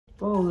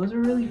Whoa, those are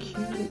really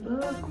cute.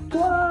 Look,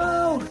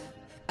 whoa!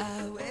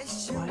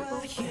 Why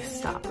won't you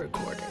stop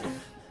recording?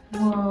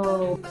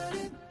 Whoa.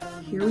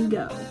 Here we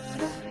go.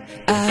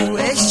 I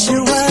wish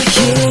you were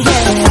here.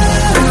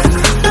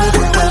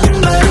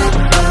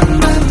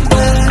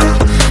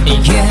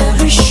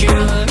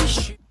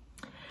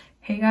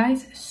 Hey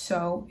guys,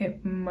 so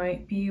it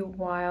might be a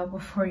while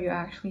before you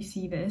actually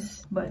see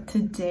this, but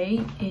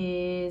today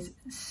is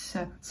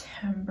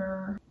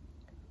September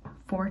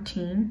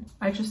 14.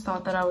 I just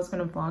thought that I was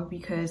gonna vlog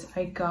because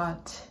I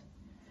got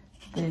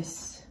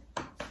this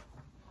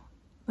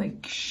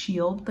like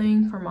shield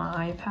thing for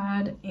my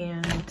iPad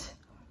and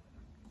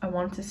I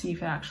wanted to see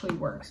if it actually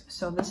works.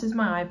 So this is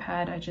my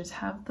iPad. I just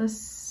have the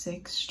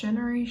 6th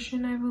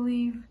generation, I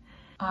believe.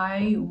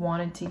 I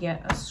wanted to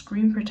get a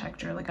screen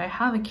protector. Like I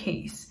have a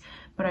case,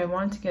 but I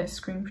wanted to get a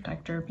screen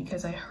protector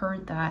because I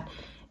heard that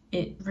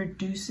it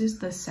reduces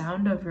the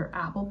sound of your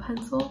Apple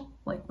Pencil,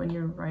 like when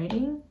you're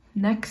writing.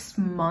 Next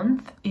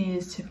month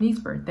is Tiffany's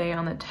birthday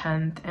on the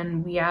 10th,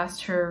 and we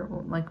asked her,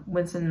 like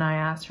Winston and I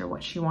asked her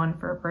what she wanted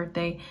for her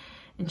birthday,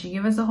 and she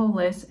gave us a whole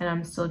list, and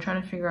I'm still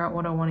trying to figure out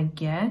what I want to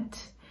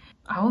get.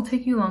 I will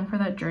take you along for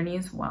that journey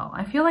as well.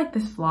 I feel like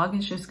this vlog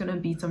is just gonna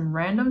be some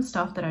random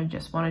stuff that I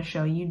just want to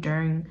show you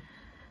during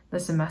the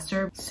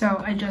semester.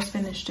 So I just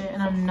finished it,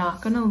 and I'm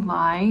not gonna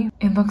lie,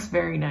 it looks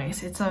very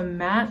nice. It's a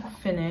matte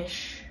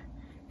finish.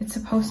 It's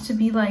supposed to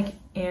be like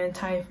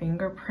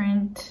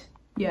anti-fingerprint.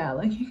 Yeah,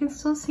 like you can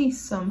still see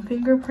some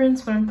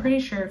fingerprints, but I'm pretty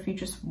sure if you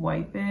just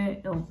wipe it,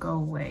 it'll go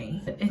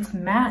away. It's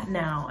matte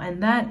now,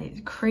 and that is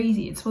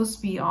crazy. It's supposed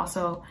to be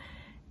also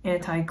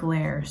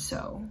anti-glare,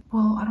 so,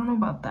 well, I don't know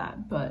about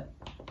that, but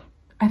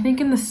I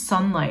think in the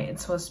sunlight,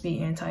 it's supposed to be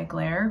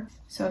anti-glare.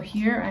 So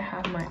here I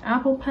have my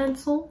Apple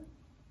Pencil.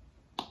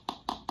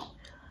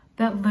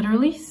 That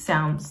literally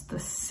sounds the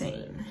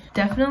same.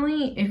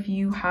 Definitely if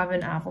you have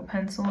an Apple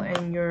Pencil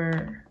and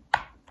you're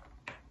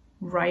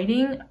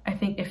writing, I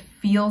think it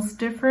feels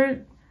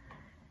different,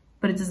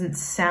 but it doesn't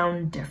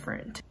sound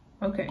different.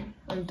 Okay,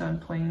 I'm done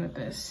playing with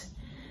this.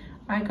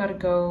 I gotta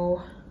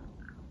go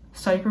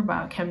study for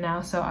biochem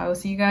now, so I will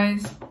see you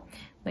guys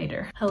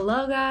later.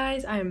 Hello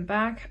guys, I am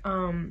back.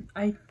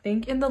 I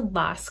think in the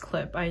last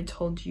clip I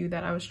told you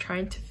that I was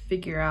trying to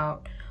figure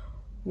out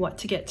what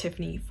to get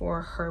Tiffany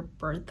for her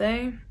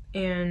birthday,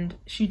 and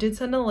she did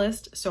send a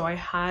list, so I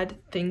had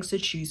things to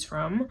choose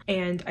from,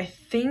 and I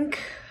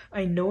think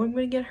I know what I'm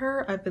gonna get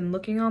her. I've been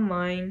looking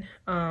online.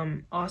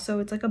 Also,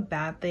 it's like a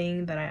bad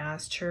thing that I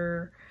asked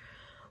her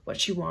what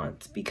she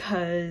wants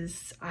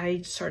because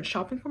I started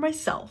shopping for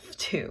myself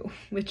too,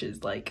 which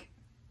is like,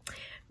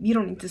 you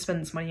don't need to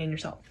spend this money on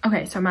yourself.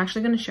 Okay, so I'm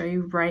actually gonna show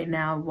you right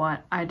now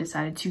what I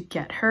decided to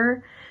get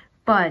her,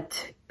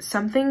 but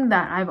something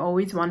that I've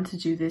always wanted to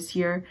do this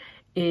year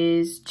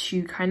is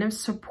to kind of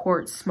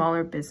support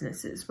smaller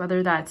businesses,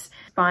 whether that's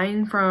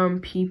buying from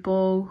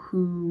people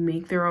who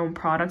make their own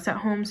products at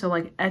home, so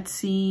like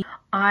Etsy.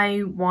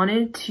 I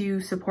wanted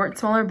to support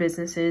smaller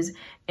businesses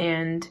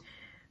and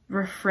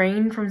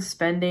refrain from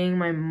spending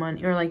my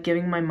money or like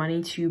giving my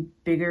money to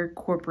bigger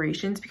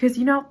corporations because,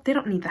 you know, they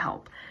don't need the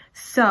help.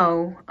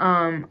 So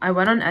I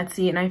went on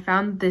Etsy and I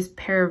found this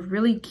pair of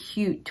really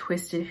cute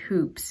twisted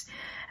hoops,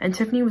 and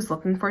Tiffany was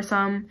looking for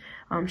some.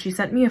 She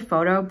sent me a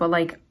photo, but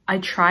like I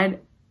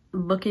tried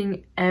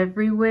looking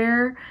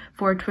everywhere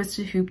for a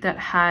twisted hoop that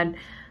had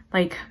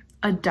like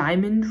a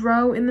diamond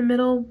row in the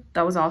middle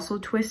that was also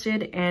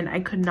twisted, and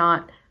I could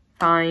not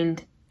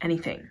find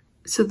anything.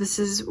 So this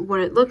is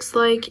what it looks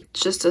like.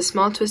 It's just a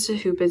small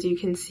twisted hoop, as you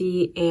can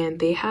see, and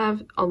they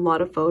have a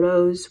lot of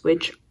photos,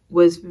 which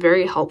was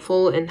very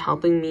helpful in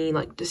helping me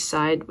like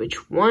decide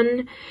which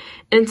one.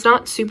 And it's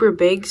not super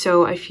big,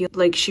 so I feel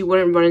like she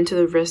wouldn't run into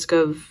the risk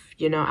of,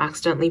 you know,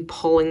 accidentally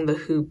pulling the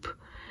hoop,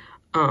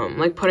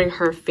 like putting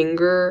her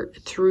finger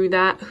through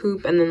that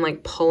hoop and then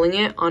like pulling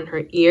it on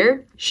her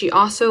ear. She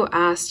also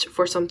asked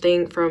for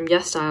something from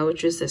Yes Style,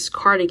 which is this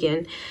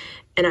cardigan,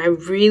 and I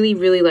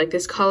really like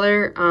this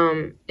color.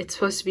 It's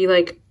supposed to be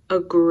like a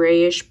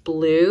grayish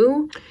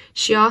blue.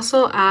 She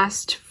also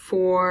asked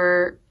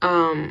for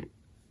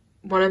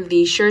one of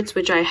these shirts,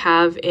 which I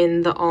have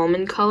in the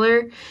almond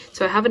color,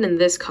 so I have it in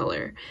this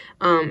color,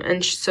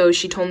 and so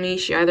she told me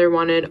she either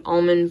wanted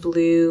almond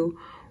blue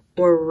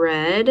or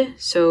red,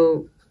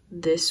 so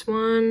this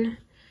one,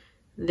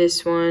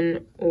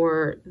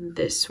 or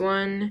this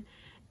one.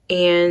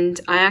 And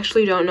I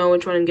actually don't know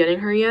which one I'm getting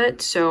her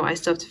yet, so I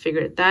still have to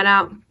figure that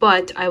out,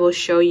 but I will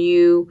show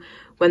you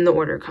when the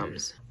order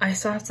comes. I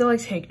still have to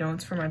like take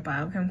notes for my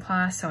biochem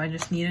class, so I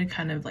just need to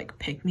kind of like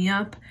pick me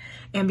up.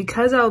 And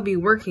because I'll be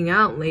working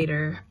out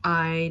later,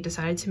 I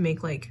decided to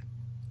make like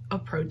a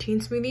protein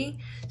smoothie.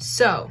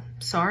 So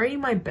sorry,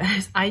 my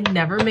bed, I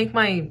never make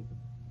my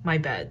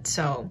bed,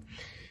 so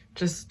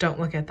just don't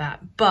look at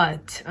that.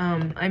 But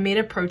I made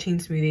a protein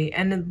smoothie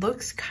and it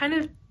looks kind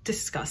of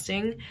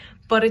disgusting,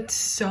 but it's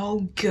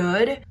so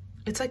good.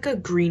 It's like a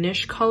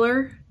greenish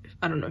color.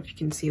 I don't know if you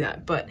can see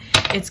that, but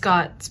it's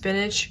got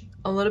spinach,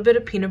 a little bit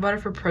of peanut butter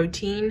for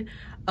protein,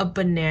 a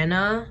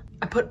banana.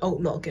 I put oat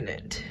milk in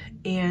it,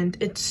 and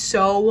it's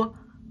so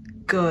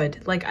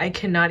good. Like, I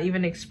cannot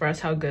even express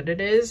how good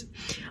it is.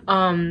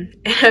 And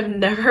I've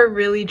never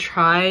really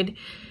tried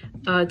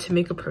to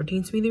make a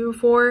protein smoothie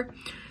before,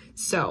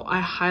 so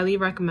I highly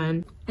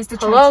recommend.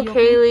 Hello,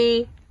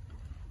 Kaylee.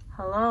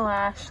 Hello,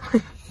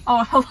 Ashley.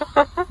 Oh,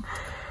 hello.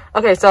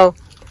 Okay, so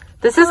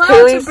this is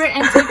Kaylee's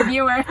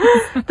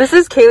this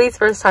is Kaylee's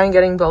first time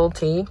getting bubble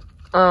tea.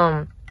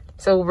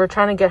 So we're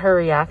trying to get her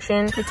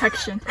reaction.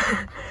 Protection.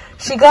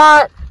 She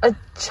got a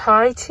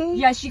chai tea?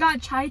 Yeah, she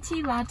got chai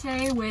tea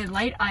latte with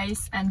light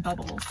ice and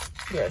bubbles.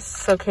 Yes.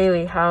 So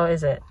Kaylee, how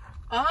is it?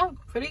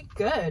 Pretty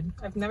good.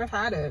 I've never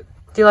had it.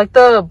 Do you like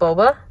the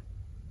boba?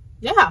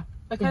 Yeah.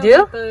 I You do?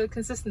 like the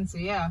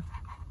consistency, yeah.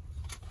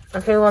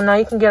 Okay, well now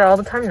you can get it all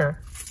the time now.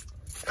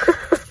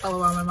 Oh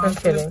wow, my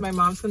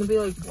mom's gonna be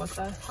like, what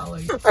the hell are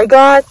you? I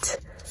got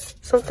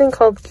something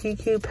called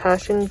QQ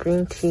Passion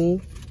Green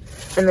Tea.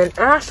 And then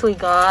Ashley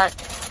got...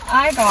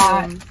 I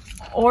got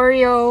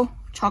Oreo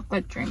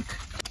chocolate drink.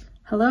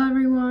 Hello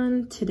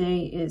everyone,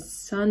 today is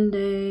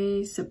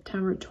Sunday,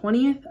 September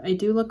 20th. I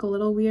do look a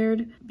little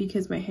weird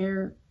because my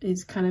hair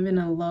is kind of in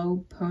a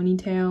low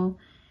ponytail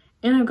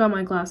and I've got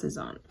my glasses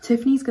on.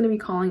 Tiffany's gonna be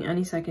calling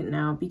any second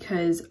now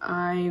because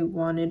I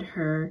wanted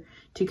her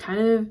to kind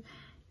of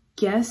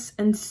guess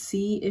and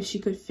see if she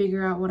could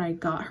figure out what I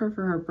got her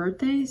for her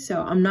birthday.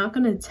 So I'm not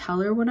gonna tell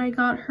her what I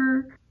got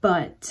her,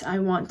 but I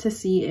want to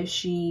see if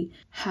she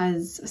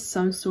has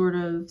some sort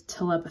of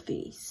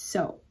telepathy.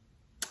 So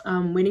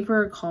I'm waiting for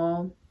her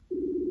call.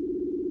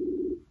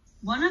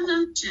 One of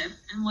them shipped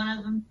and one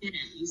of them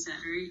didn't, you said,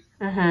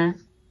 right?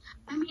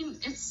 I mean,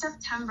 it's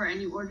September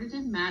and you ordered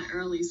it mad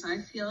early, so I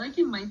feel like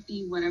it might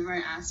be whatever I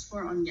asked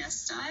for on Yes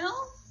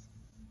Style.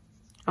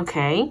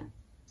 Okay.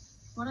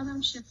 One of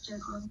them shipped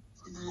it, one of them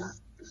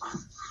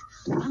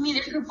didn't. I mean,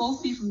 it could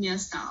both be from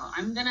Yes Style.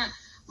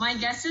 My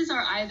guesses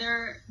are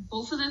either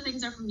both of the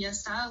things are from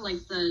Yes Style,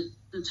 like the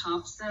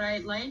tops that I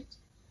liked,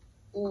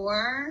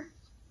 or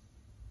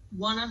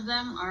one of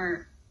them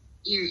are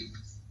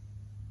earrings.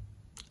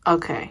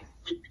 Okay.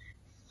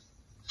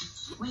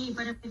 Wait,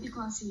 but it might be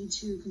glossy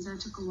too, because that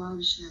took a while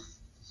to ship.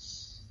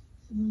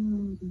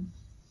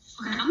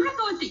 Okay, I'm gonna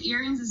go with the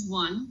earrings as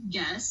one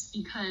guess,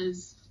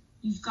 because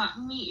you've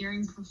gotten me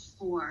earrings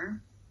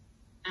before,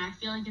 and I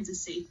feel like it's a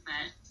safe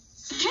bet.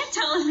 I can't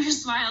tell if you're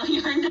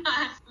smiling or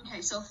not.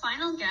 Okay, so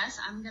final guess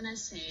I'm gonna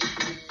say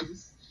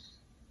is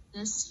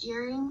this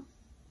earring.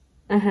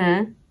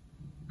 The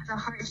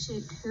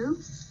heart-shaped hoop.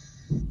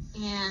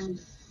 And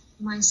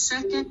my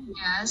second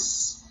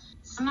guess,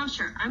 I'm not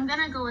sure. I'm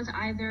gonna go with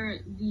either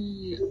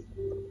the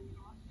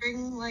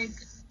drawstring, like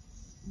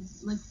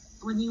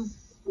when you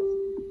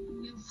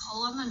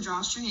pull on the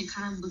drawstring, it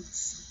kind of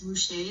looks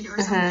ruched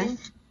or something.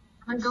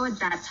 I'm gonna go with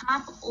that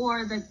top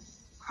or the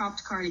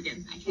cropped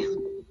cardigan. I can't.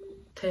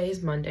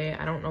 Today's Monday.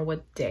 I don't know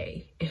what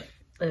day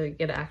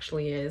it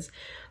actually is,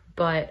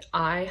 but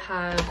I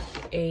have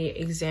a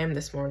exam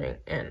this morning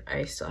and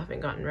I still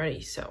haven't gotten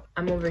ready. So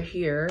I'm over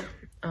here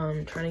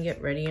trying to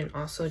get ready and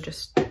also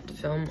just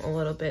film a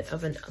little bit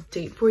of an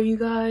update for you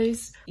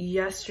guys.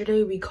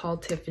 Yesterday we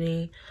called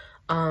Tiffany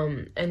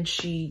and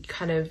she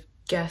kind of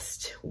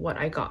guessed what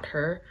I got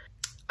her.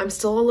 I'm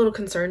still a little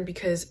concerned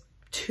because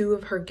 2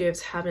 of her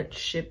gifts haven't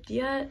shipped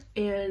yet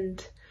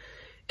and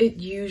it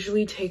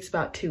usually takes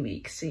about 2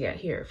 weeks to get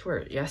here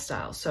for Yes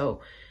Style.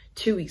 So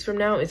 2 weeks from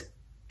now is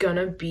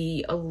gonna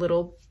be a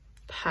little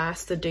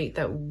past the date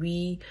that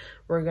we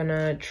were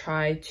gonna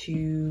try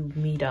to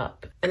meet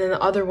up. And then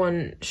the other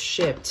one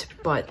shipped,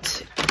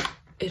 but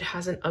it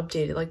hasn't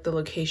updated, like the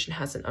location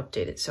hasn't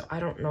updated. So I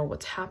don't know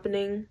what's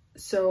happening.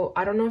 So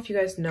I don't know if you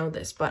guys know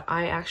this, but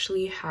I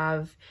actually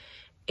have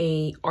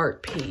a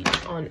art page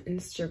on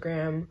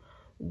Instagram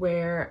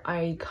where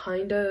I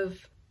kind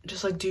of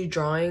just like do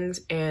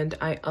drawings and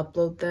I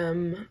upload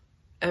them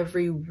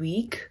every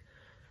week.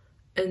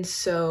 And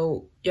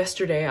so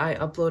yesterday I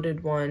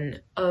uploaded one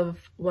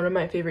of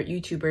my favorite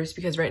YouTubers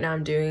because right now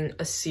I'm doing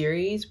a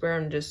series where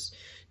I'm just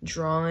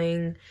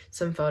drawing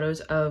some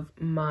photos of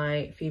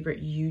my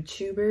favorite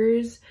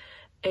YouTubers,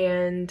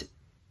 and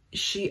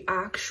she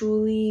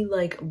actually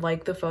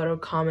liked the photo,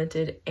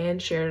 commented and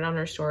shared it on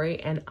her story,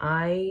 and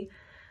I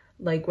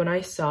when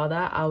I saw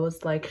that I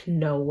was like,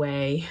 no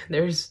way,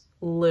 there's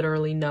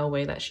literally no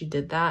way that she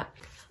did that.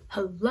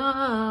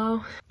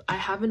 Hello, I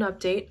have an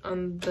update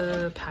on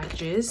the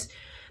packages.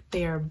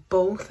 They are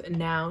both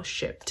now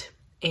shipped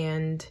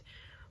and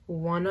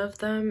one of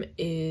them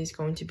is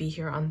going to be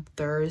here on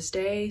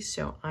Thursday,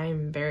 so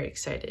I'm very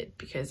excited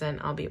because then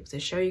I'll be able to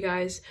show you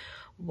guys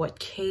what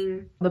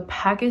came. The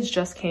package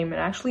just came. It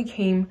actually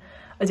came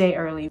a day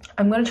early.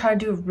 I'm gonna try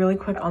to do a really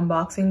quick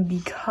unboxing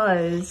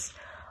because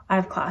I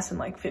have class in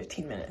like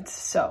 15 minutes.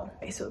 So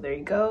there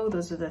you go.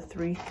 Those are the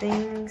 3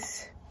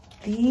 things.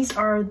 These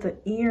are the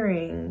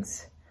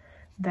earrings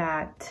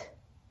that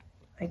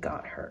I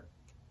got her.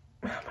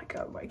 Oh my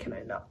god, why can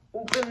I not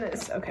open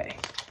this? Okay.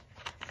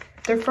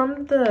 They're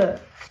from the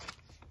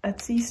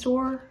Etsy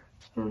store.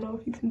 I don't know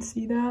if you can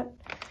see that.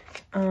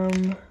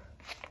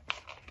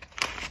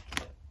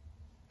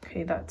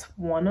 Okay, that's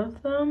one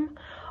of them.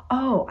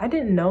 Oh, I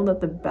didn't know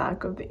that the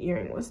back of the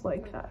earring was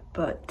like that,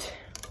 but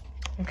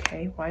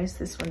okay, why is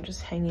this one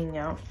just hanging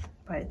out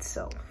by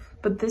itself?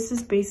 But this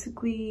is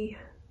basically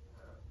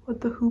what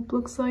the hoop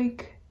looks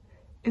like.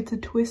 It's a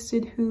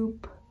twisted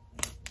hoop.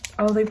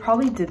 Oh, they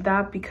probably did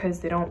that because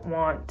they don't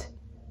want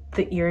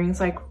the earrings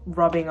like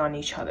rubbing on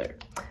each other.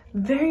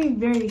 Very,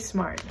 very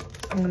smart.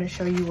 I'm gonna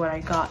show you what I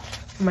got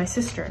for my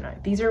sister and I.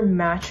 These are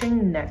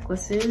matching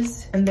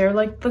necklaces and they're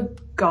like the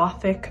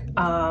gothic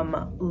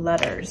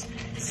letters.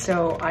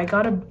 So I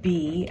got a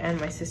B and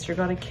my sister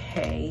got a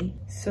K.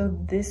 So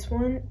this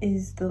one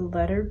is the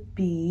letter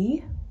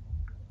B.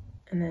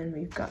 And then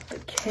we've got the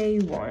K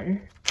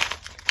one,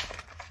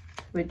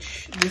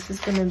 which this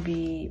is gonna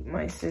be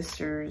my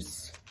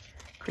sister's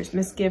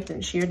Christmas gift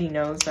and she already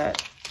knows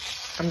that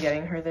I'm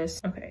getting her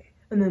this. Okay,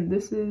 and then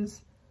this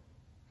is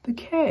the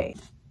K.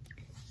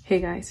 Hey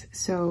guys,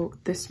 so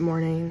this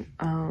morning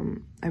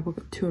I woke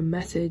up to a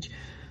message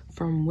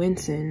from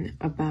Winston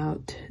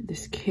about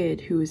this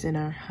kid who is in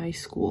our high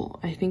school.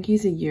 I think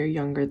he's a year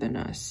younger than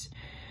us,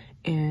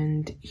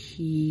 and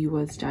he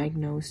was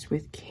diagnosed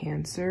with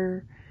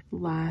cancer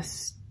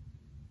last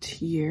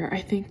year,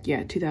 I think,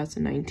 yeah,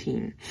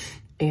 2019.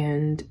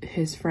 And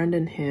his friend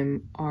and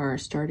him are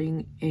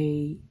starting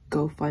a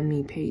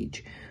GoFundMe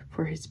page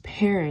for his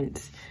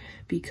parents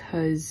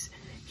because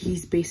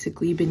he's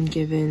basically been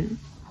given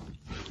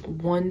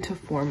 1 to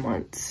 4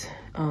 months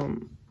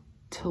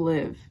to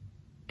live,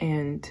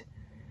 and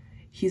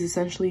he's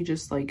essentially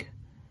just like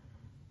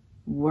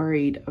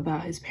worried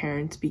about his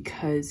parents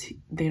because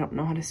they don't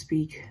know how to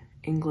speak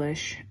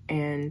English,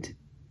 and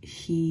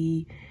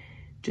he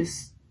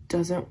just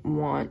doesn't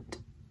want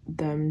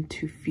them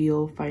to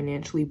feel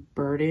financially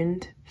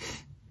burdened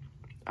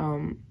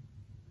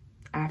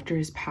after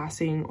his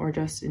passing or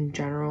just in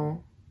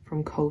general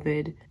from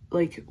COVID.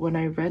 Like, when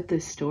I read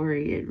this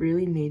story, it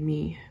really made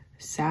me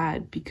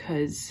sad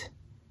because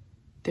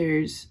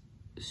there's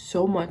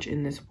so much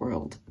in this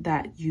world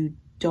that you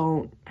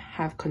don't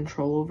have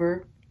control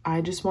over.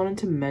 I just wanted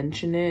to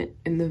mention it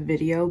in the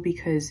video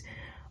because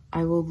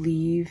I will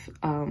leave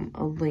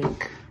a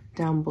link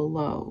down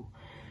below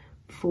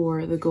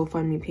for the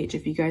GoFundMe page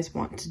if you guys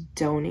want to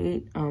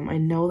donate. I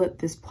know that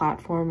this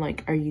platform,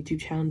 like our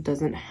YouTube channel,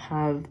 doesn't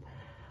have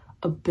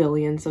a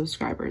billion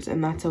subscribers,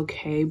 and that's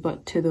okay,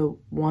 but to the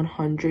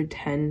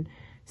 110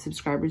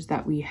 subscribers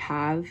that we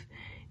have,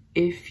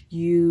 if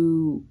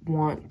you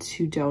want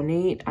to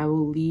donate, I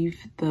will leave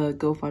the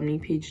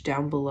GoFundMe page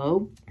down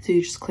below. So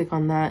you just click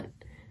on that,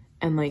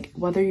 and like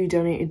whether you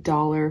donate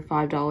 $1,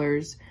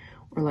 $5,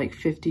 or like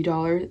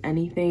 $50,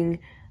 anything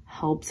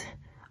helps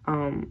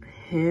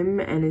him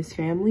and his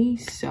family.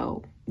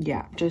 So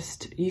yeah,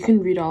 just, you can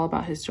read all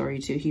about his story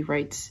too. He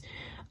writes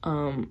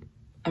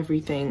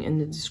everything in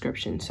the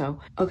description. So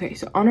okay,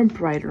 so on a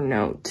brighter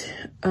note,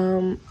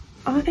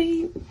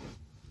 I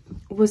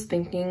was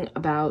thinking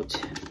about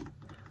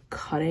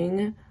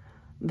cutting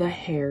the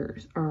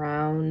hairs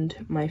around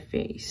my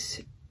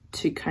face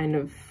to kind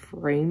of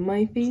frame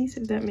my face,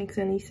 if that makes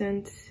any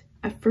sense.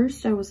 At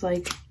first I was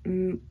like,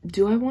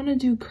 do I want to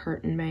do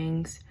curtain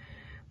bangs?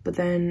 But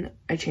then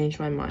I changed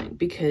my mind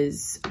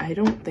because I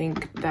don't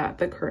think that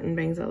the curtain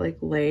bangs that like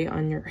lay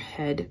on your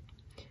head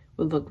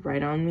would look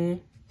right on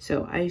me.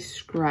 So I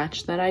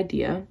scratched that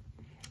idea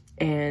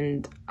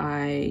and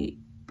I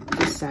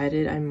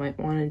decided I might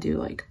want to do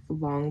like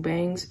long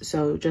bangs.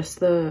 So just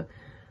the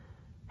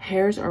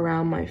hairs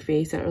around my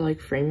face that are like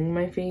framing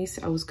my face,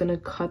 I was gonna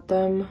cut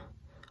them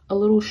a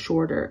little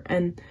shorter.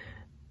 And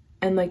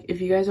like,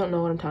 if you guys don't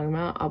know what I'm talking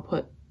about, I'll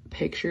put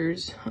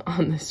pictures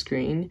on the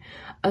screen.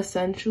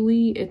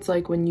 Essentially, it's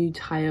like when you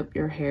tie up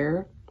your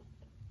hair,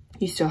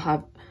 you still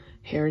have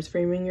hairs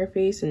framing your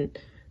face, and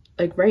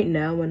like right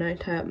now when I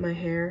tie up my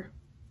hair,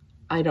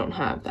 I don't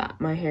have that.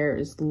 My hair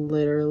is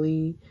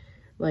literally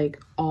like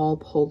all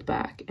pulled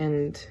back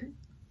and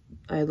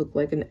I look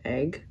like an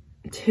egg.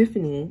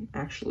 Tiffany,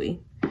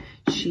 actually,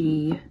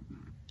 she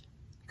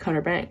cut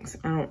her bangs.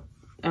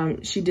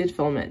 She did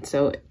film it,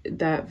 so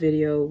that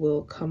video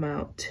will come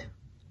out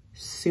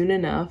soon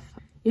enough.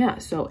 Yeah,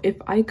 so if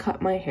I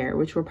cut my hair,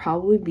 which will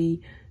probably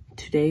be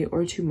today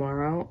or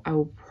tomorrow, I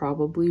will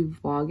probably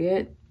vlog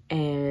it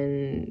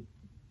and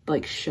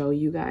like show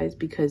you guys,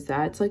 because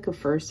that's like a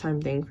first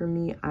time thing for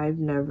me. I've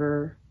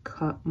never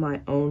cut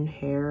my own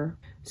hair,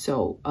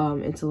 so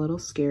it's a little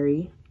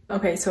scary.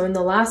 Okay, so in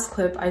the last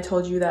clip I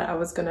told you that I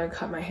was gonna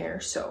cut my hair,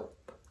 so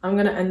I'm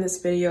gonna end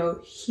this video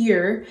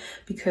here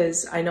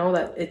because I know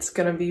that it's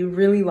gonna be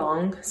really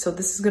long. So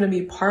this is gonna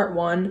be part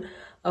 1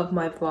 of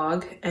my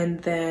vlog, and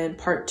then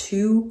part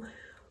 2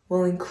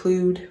 will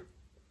include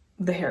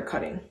the hair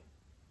cutting.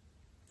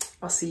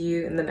 I'll see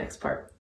you in the next part.